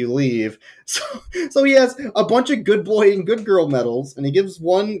something so you leave. So he has a bunch of good boy and good girl medals, and he gives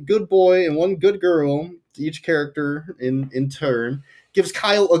one good boy and one good girl to each character in turn. Gives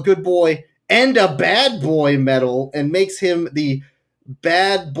Kyle a good boy and a bad boy medal, and makes him the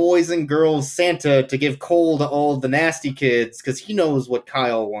bad boys and girls Santa to give coal to all the nasty kids, because he knows what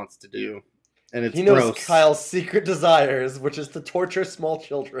Kyle wants to do. And it's gross. He knows Kyle's secret desires, which is to torture small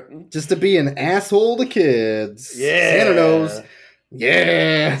children. Just to be an asshole to kids. Yeah. Santa knows.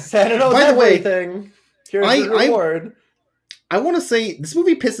 Yeah. Santa knows everything. Here's your reward. I want to say, this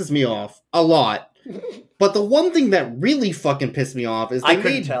movie pisses me off a lot. But the one thing that really fucking pissed me off is they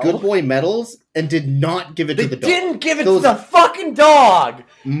made good boy medals and did not give it to the dog. They didn't give it to the fucking dog!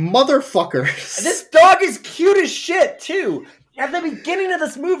 Motherfuckers. This dog is cute as shit, too. At the beginning of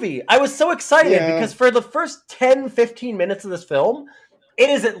this movie, I was so excited because for the first 10-15 minutes of this film, it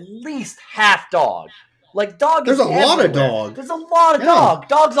is at least half dog. Like, dog is everywhere. Lot of dog. There's a lot of dog.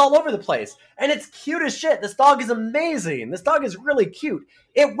 Dogs all over the place. And it's cute as shit. This dog is amazing. This dog is really cute.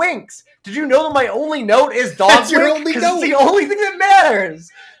 It winks. Did you know that my only note is dog That's wink? your only note. It's the only thing that matters.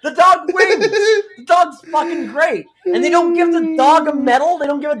 The dog winks. The dog's fucking great. And they don't give the dog a medal? They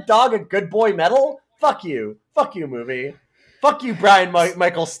don't give a dog a good boy medal? Fuck you. Fuck you, movie. Fuck you, Brian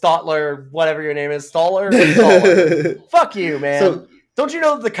Michael Stotler, whatever your name is, Stoller. Fuck you, man. So- Don't you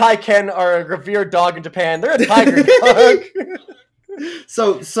know that the Kai Ken are a revered dog in Japan? They're a tiger dog.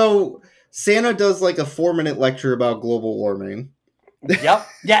 So Santa does like a 4-minute lecture about global warming. Yep.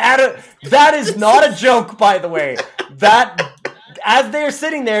 Yeah, that is not a joke, by the way. That, as they're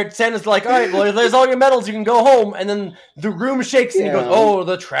sitting there, Santa's like, all right, well, there's all your medals, you can go home. And then the room shakes and he goes, oh,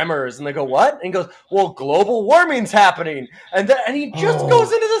 the tremors. And they go, what? And he goes, well, global warming's happening. And he just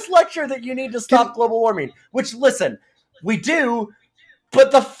goes into this lecture that you need to stop global warming. Which, listen, we do,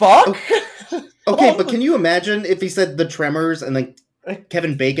 but the fuck? Okay, but can you imagine if he said the tremors and then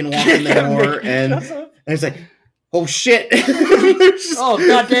Kevin Bacon walked in the door and he's like, oh shit! Oh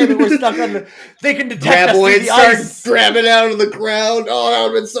god damn it! We're stuck on the. They can detect us through the ice. Start grabbing out of the ground. Oh, that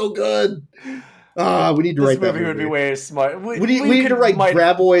would have been so good. We need to write that movie. This movie would be way smart. We need to write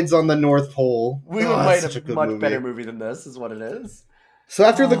Graboids on the North Pole. We would write a much better movie than this. Is what it is. So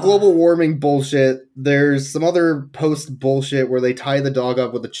after the global warming bullshit, there's some other post bullshit where they tie the dog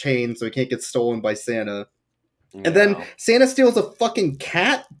up with a chain so he can't get stolen by Santa. Yeah. And then Santa steals a fucking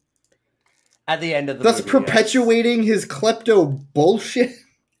cat. At the end of the movie, perpetuating his klepto bullshit.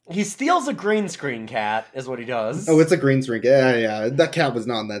 He steals a green screen cat, is what he does. Oh, it's a green screen. Yeah. That cat was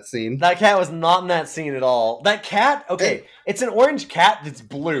not in that scene. That cat was not in that scene at all. That cat, it's an orange cat that's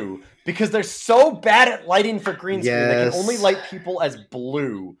blue because they're so bad at lighting for green screen. They can only light people as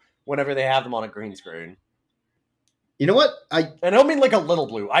blue whenever they have them on a green screen. You know what? And I don't mean like a little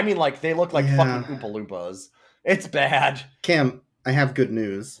blue. I mean like they look like fucking Oompa Loompas. It's bad. Cam, I have good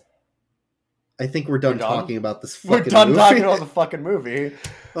news. I think we're done talking about this fucking movie. We're done talking about the fucking movie.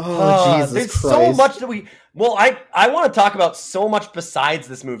 Oh, Jesus there's Christ. so much that we... Well, I want to talk about so much besides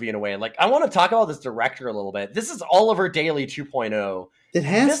this movie in a way. Like, I want to talk about this director a little bit. This is Oliver Daly 2.0. It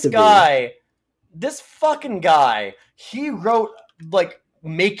has to be. This fucking guy, he wrote, like,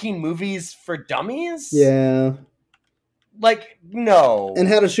 Making Movies for Dummies? Yeah. Like, no. And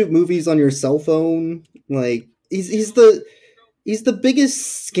how to shoot movies on your cell phone. Like, he's the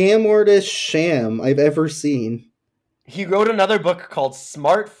biggest scam artist sham I've ever seen. He wrote another book called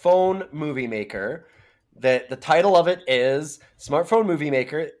Smartphone Movie Maker. The title of it is Smartphone Movie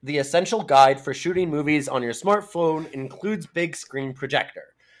Maker, The Essential Guide for Shooting Movies on Your Smartphone Includes Big Screen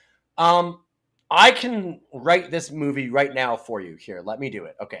Projector. I can write this movie right now for you. Here, let me do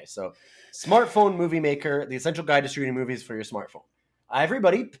it. Okay, so Smartphone Movie Maker, The Essential Guide to Shooting Movies for Your Smartphone.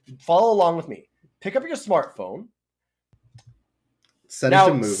 Everybody, follow along with me. Pick up your smartphone. Send it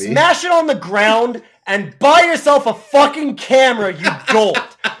to movie. Smash it on the ground and buy yourself a fucking camera, you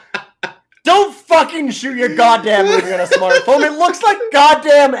dolt. Don't fucking shoot your goddamn movie on a smartphone. It looks like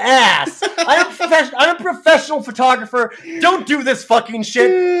goddamn ass. I'm a professional photographer. Don't do this fucking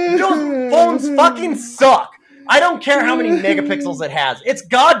shit. Those phones fucking suck. I don't care how many megapixels it has. It's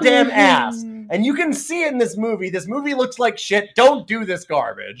goddamn ass. And you can see it in this movie. This movie looks like shit. Don't do this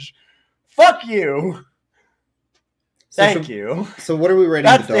garbage. Fuck you. Thank you. So what are we rating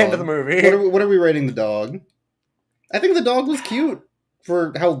That's the dog? the end of the movie. What are we rating the dog? I think the dog was cute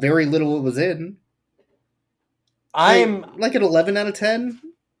for how very little it was in. I'm like an 11 out of 10.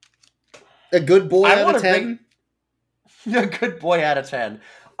 A good boy out of 10. A good boy out of 10.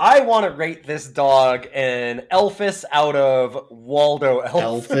 I want to rate this dog an Elvis out of Waldo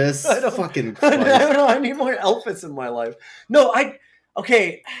Elvis? Fucking Christ. I don't know. I need more Elvis in my life. No,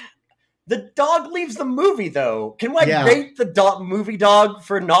 okay. The dog leaves the movie, though. Can I rate the movie dog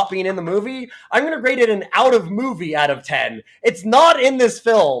for not being in the movie? I'm going to rate it an out of movie out of 10. It's not in this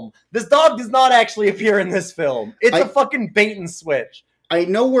film. This dog does not actually appear in this film. It's a fucking bait and switch. I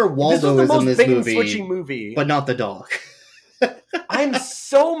know where Waldo is in this movie, but not the dog. I'm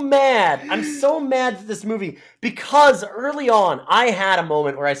so mad. I'm so mad at this movie because early on, I had a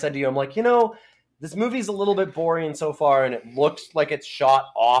moment where I said to you, I'm like, this movie's a little bit boring so far, and it looks like it's shot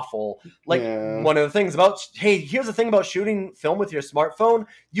awful. One of the things here's the thing about shooting film with your smartphone.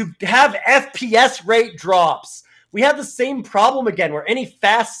 You have FPS rate drops. We have the same problem again, where any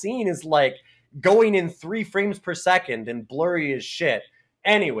fast scene is like going in 3 frames per second and blurry as shit.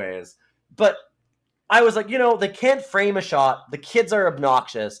 Anyways, but I was like, they can't frame a shot. The kids are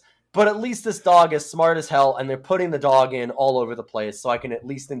obnoxious, but at least this dog is smart as hell, and they're putting the dog in all over the place, so I can at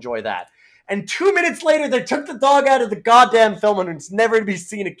least enjoy that. And 2 minutes later, they took the dog out of the goddamn film and it's never to be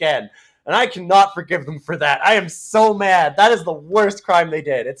seen again. And I cannot forgive them for that. I am so mad. That is the worst crime they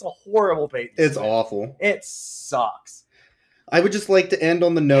did. It's a horrible bait. It's awful. It sucks. I would just like to end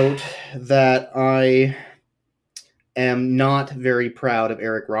on the note that I am not very proud of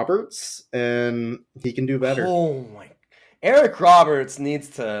Eric Roberts, and he can do better. Oh my. Eric Roberts needs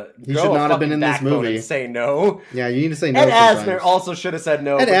to He grow should a not have been fucking in this backbone movie. and say no. Yeah, you need to say no. Ed Asner sometimes. also should have said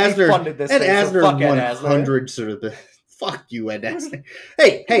no. Ed but Asner he funded this Ed thing, Asner so fuck Ed Asner. 100 should have been. Fuck you, Ed Asner.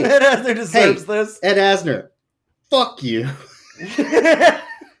 Hey, Ed Asner deserves this. Ed Asner. Fuck you.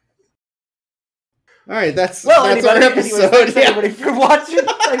 All right, that's our episode. Thanks everybody for watching.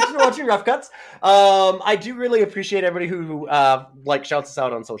 Thanks for watching Rough Cuts. I do really appreciate everybody who shouts us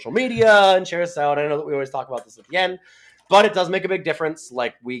out on social media and shares us out. I know that we always talk about this at the end, but it does make a big difference.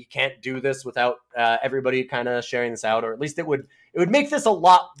 Like, we can't do this without everybody kind of sharing this out, or at least it would make this a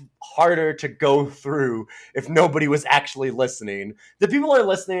lot harder to go through if nobody was actually listening. The people who are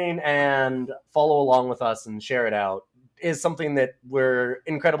listening and follow along with us and share it out is something that we're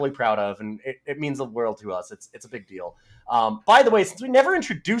incredibly proud of, and it means the world to us. It's a big deal. By the way, since we never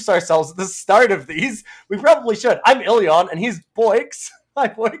introduce ourselves at the start of these, we probably should. I'm Ilion, and he's Boix. Hi,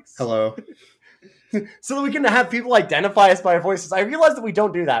 Boix. Hello. So that we can have people identify us by our voices. I realize that we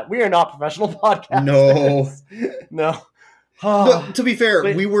don't do that. We are not professional podcasters. No. But to be fair,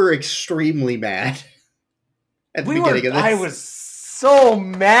 we were extremely mad at the beginning of this. I was so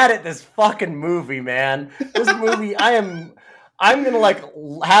mad at this fucking movie, man. This movie, I'm gonna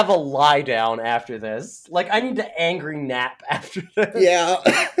have a lie down after this. I need to angry nap after this. Yeah.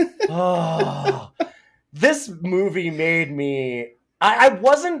 This movie made me. I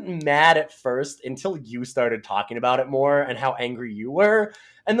wasn't mad at first until you started talking about it more and how angry you were.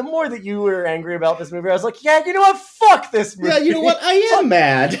 And the more that you were angry about this movie, I was like, yeah, you know what? Fuck this movie. Yeah, you know what? I am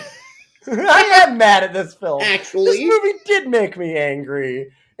mad. I am mad at this film. Actually, this movie did make me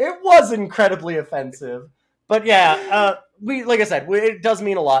angry. It was incredibly offensive. But yeah, like I said, it does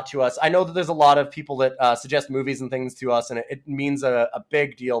mean a lot to us. I know that there's a lot of people that suggest movies and things to us, and it means a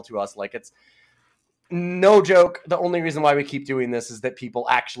big deal to us. It's no joke. The only reason why we keep doing this is that people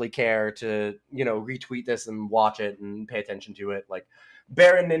actually care to, retweet this and watch it and pay attention to it. Like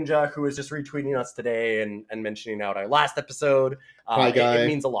Baron Ninja, who was just retweeting us today and mentioning out our last episode. Hi, guy. It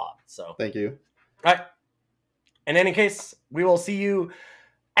means a lot. So thank you. All right. In any case, we will see you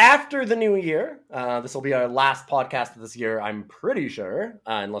after the new year. This will be our last podcast of this year, I'm pretty sure,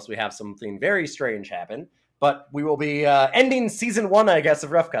 unless we have something very strange happen. But we will be ending season 1, I guess,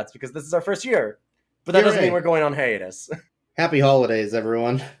 of Rough Cuts, because this is our first year. But that doesn't mean we're going on hiatus. Happy holidays,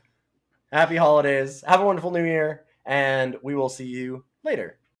 everyone. Happy holidays. Have a wonderful new year, and we will see you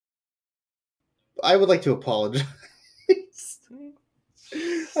later. I would like to apologize.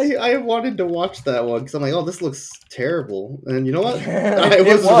 I wanted to watch that one because I'm like, oh, this looks terrible. And you know what? I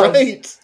was right.